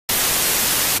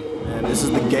This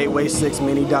is the Gateway 6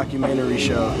 mini documentary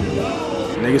show.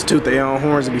 Niggas toot their own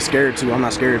horns and be scared to. I'm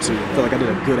not scared to. I feel like I did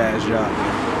a good ass job.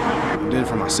 I did it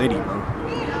for my city, bro.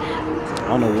 I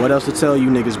don't know what else to tell you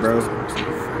niggas, bro.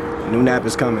 New nap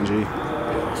is coming, G.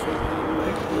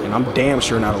 And I'm damn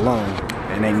sure not alone.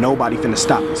 And ain't nobody finna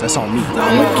stop us. That's on me.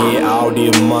 I'ma get all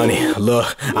this money.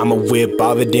 Look, I'ma whip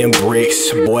all of them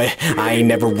bricks. Boy, I ain't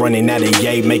never running out of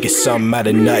yay, making something out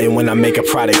of nothing. When I make a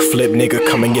product flip, nigga,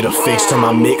 come and get a fix to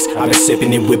my mix. I been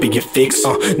sipping it, whipping your fix.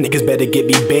 Niggas better get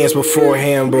me bands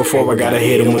beforehand before I gotta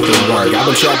hit them with the work. I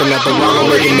been trapping at the wrong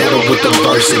way, never with the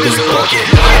verse of this bucket.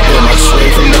 I built my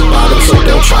straight from the bottom, so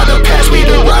don't try to pass me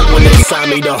the rock when they sign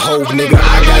me the hoe, nigga.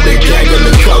 I got the gang of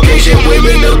the Caucasian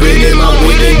women up in my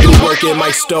window, do work in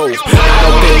my stove. I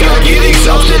don't think I'll get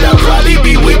exhausted. I'll probably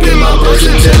be whipping my verse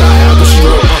until I have a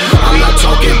stroke. I'm not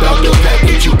talking about the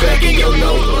package you pack in your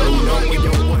nose.